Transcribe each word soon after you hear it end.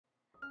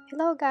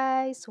Hello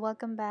guys,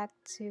 welcome back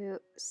to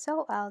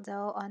Sew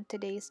Aldo. On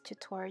today's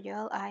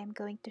tutorial, I'm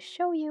going to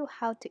show you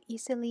how to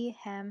easily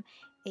hem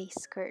a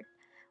skirt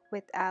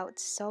without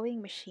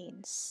sewing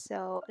machines.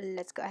 So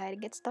let's go ahead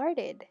and get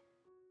started.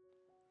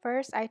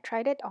 First, I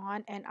tried it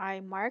on and I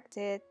marked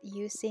it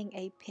using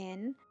a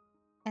pin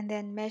and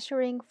then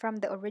measuring from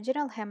the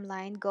original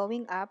hemline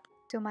going up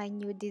to my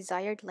new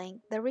desired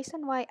length. The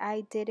reason why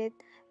I did it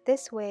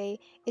this way,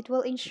 it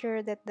will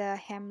ensure that the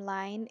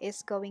hemline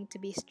is going to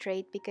be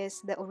straight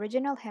because the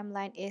original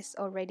hemline is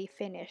already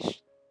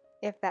finished,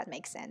 if that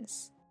makes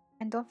sense.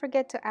 And don't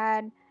forget to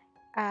add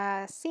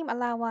a seam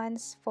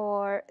allowance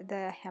for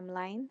the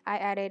hemline. I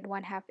added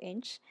 1/2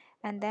 inch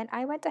and then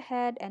I went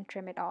ahead and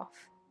trim it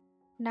off.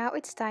 Now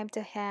it's time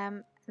to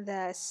hem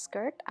the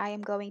skirt. I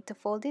am going to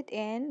fold it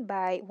in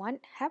by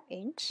 1/2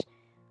 inch.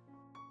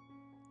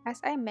 As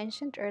I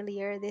mentioned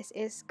earlier, this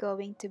is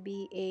going to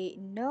be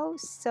a no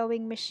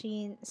sewing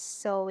machine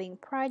sewing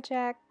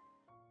project.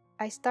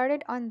 I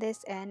started on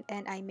this end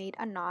and I made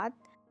a knot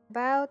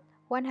about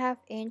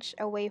 1/2 inch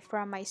away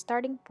from my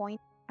starting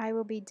point. I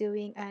will be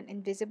doing an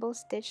invisible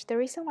stitch. The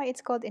reason why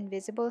it's called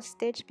invisible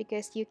stitch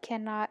because you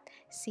cannot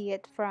see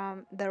it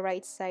from the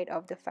right side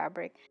of the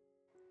fabric.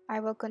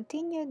 I will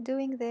continue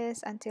doing this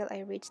until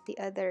I reach the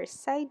other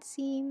side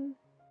seam.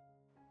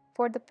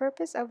 For the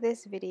purpose of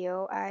this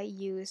video, I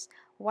use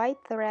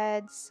white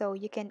thread so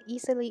you can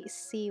easily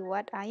see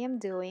what I am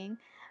doing.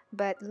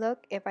 But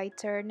look, if I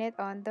turn it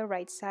on the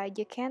right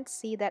side, you can't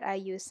see that I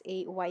use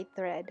a white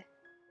thread.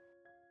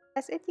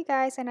 That's it you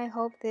guys, and I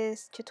hope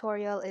this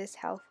tutorial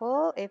is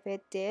helpful. If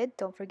it did,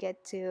 don't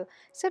forget to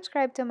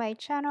subscribe to my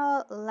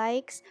channel,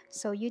 likes,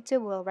 so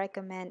YouTube will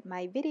recommend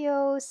my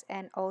videos,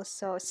 and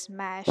also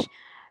smash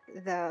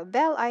the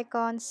bell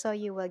icon so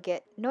you will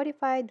get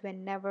notified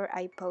whenever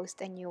I post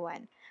a new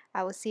one.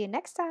 I will see you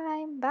next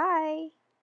time. Bye!